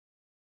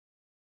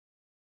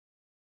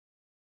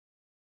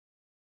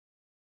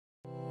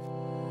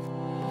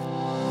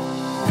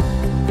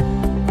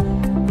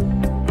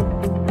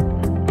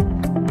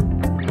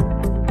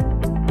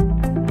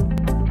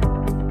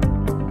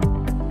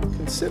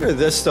Consider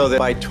this, though, that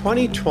by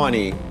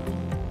 2020,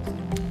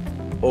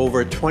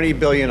 over 20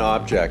 billion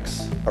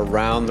objects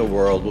around the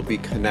world will be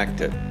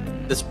connected.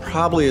 This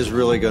probably is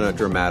really going to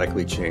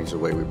dramatically change the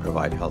way we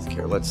provide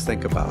healthcare. Let's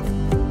think about it.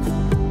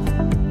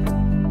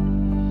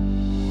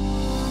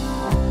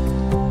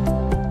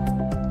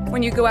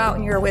 When you go out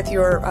and you're with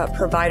your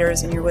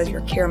providers and you're with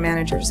your care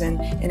managers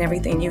and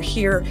everything, you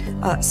hear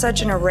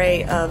such an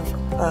array of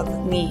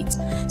needs.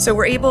 So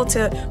we're able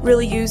to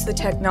really use the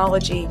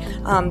technology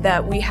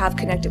that we have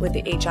connected with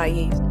the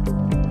HIEs.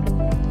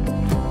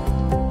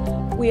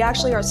 We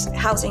actually are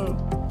housing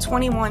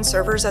 21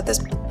 servers at this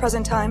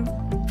present time,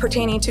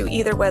 pertaining to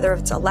either whether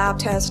it's a lab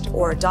test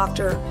or a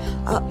doctor.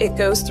 It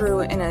goes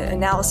through an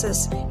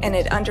analysis and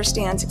it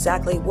understands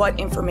exactly what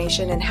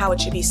information and how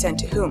it should be sent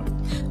to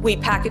whom. We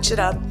package it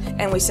up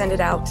and we send it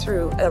out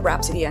through a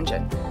Rhapsody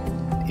engine.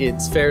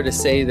 It's fair to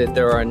say that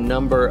there are a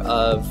number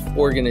of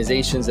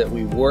organizations that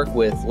we work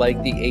with,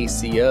 like the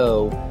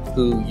ACO,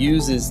 who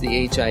uses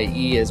the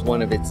HIE as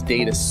one of its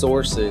data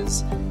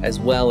sources, as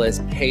well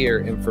as payer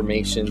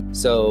information.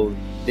 So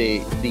the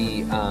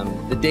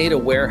data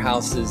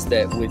warehouses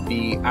that would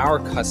be our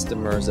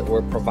customers that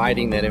we're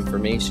providing that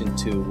information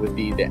to would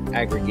be the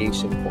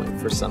aggregation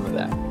point for some of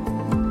that.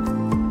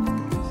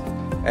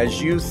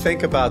 As you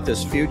think about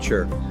this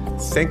future,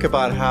 think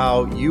about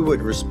how you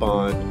would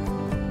respond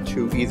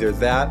to either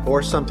that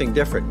or something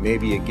different,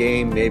 maybe a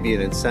game, maybe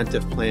an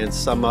incentive plan,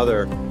 some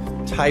other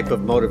type of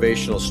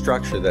motivational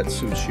structure that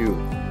suits you.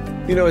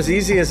 You know, as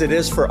easy as it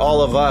is for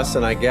all of us,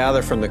 and I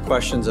gather from the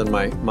questions and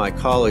my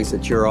colleagues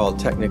that you're all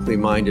technically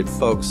minded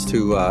folks,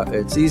 to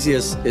it's easy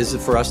as is it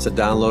for us to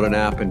download an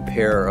app and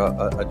pair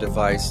a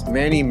device.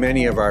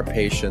 Many of our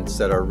patients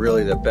that are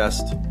really the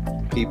best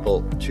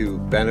people to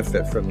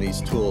benefit from these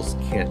tools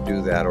can't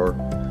do that, or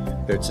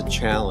it's a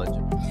challenge.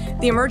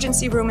 The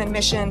emergency room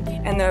admission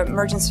and the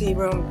emergency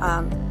room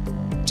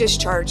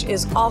discharge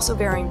is also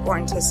very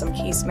important to some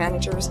case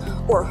managers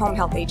or home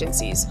health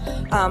agencies.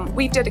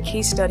 We did a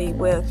case study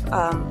with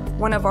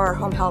one of our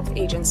home health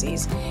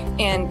agencies,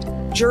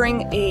 and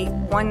during a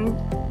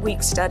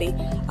 1-week study,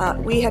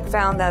 we had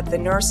found that the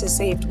nurse has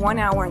saved 1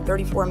 hour and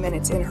 34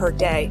 minutes in her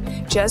day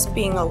just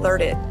being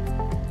alerted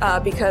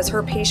because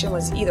her patient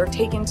was either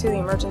taken to the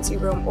emergency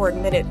room or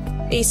admitted.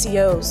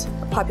 ACOs,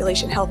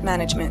 Population Health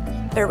Management,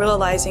 they're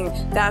realizing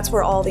that's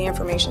where all the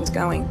information's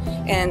going,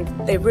 and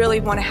they really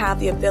want to have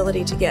the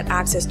ability to get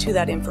access to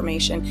that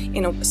information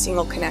in a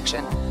single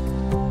connection.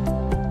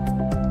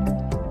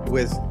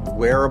 With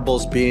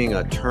wearables being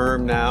a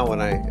term now,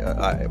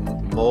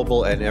 and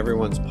mobile in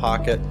everyone's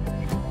pocket,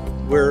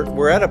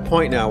 we're at a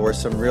point now where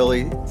some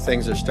really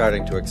things are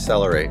starting to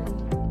accelerate.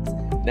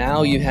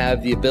 Now you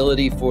have the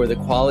ability for the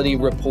quality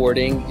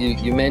reporting.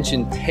 You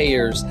mentioned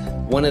payers.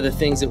 One of the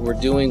things that we're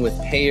doing with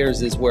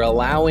payers is we're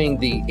allowing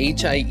the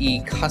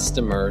HIE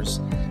customers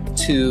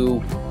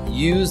to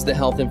use the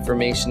health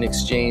information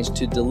exchange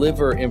to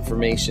deliver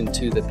information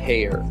to the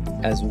payer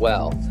as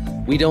well.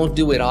 We don't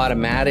do it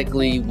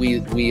automatically.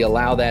 We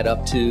allow that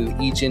up to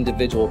each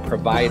individual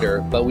provider,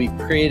 but we've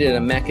created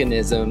a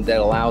mechanism that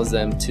allows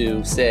them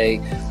to say,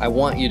 I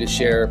want you to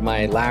share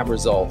my lab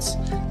results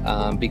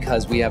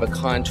because we have a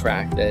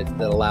contract that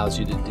allows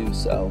you to do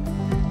so.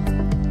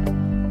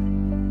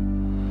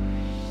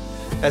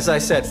 As I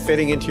said,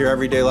 fitting into your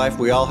everyday life,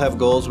 we all have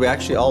goals. We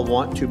actually all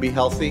want to be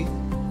healthy.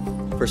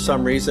 For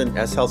some reason,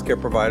 as healthcare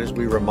providers,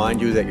 we remind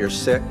you that you're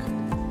sick.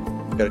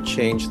 We've got to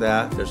change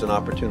that. There's an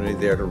opportunity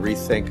there to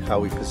rethink how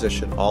we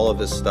position all of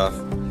this stuff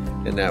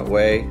in that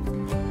way.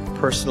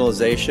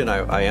 Personalization,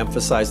 I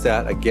emphasize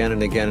that again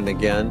and again and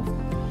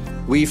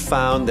again. We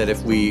found that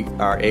if we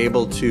are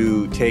able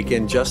to take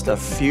in just a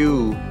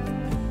few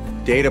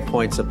data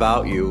points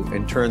about you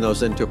and turn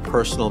those into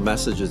personal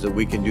messages, that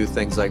we can do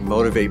things like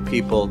motivate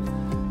people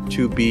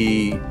to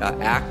be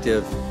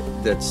active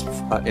that's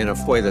in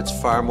a way that's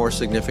far more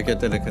significant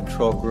than a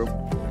control group.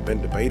 We've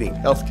been debating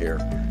healthcare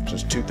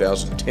since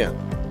 2010.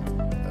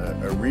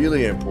 A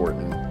really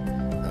important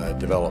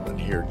development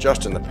here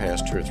just in the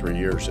past 2 or 3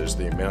 years is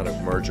the amount of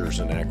mergers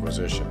and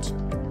acquisitions.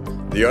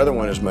 The other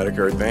one is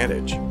Medicare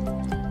Advantage.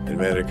 And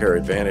Medicare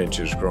Advantage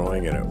is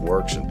growing and it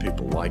works and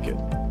people like it.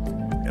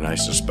 And I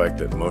suspect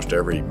that most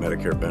every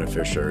Medicare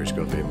beneficiary is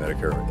going to be a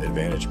Medicare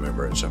Advantage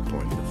member at some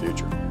point in the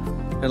future.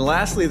 And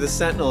lastly, the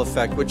sentinel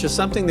effect, which is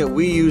something that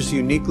we use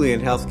uniquely in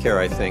healthcare,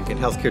 I think, in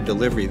healthcare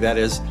delivery. That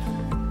is,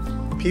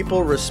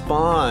 people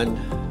respond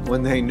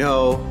when they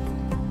know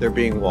they're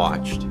being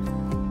watched.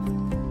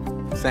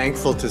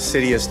 Thankful to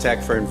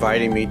CitiusTech for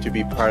inviting me to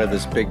be part of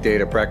this big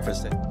data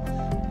breakfast.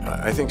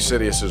 I think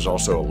Citius is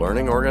also a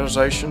learning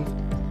organization.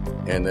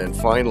 And then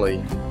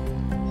finally,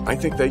 I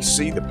think they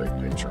see the big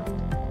picture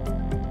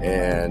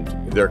and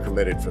they're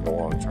committed for the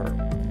long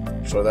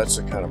term. So that's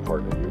the kind of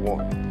partner you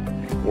want.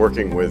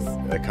 Working with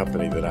a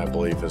company that I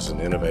believe is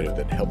an innovator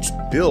that helps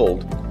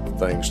build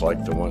things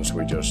like the ones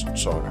we just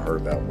saw and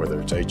heard about, whether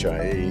it's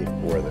HIE,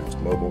 whether it's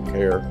mobile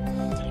care,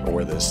 or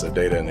whether it's the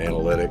data and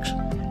analytics,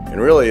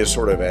 and really is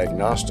sort of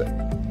agnostic.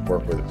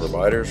 work with the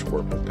providers,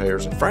 work with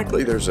payers, and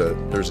frankly, there's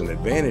an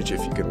advantage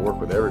if you can work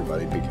with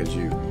everybody because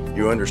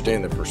you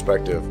understand the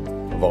perspective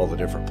of all the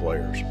different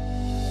players.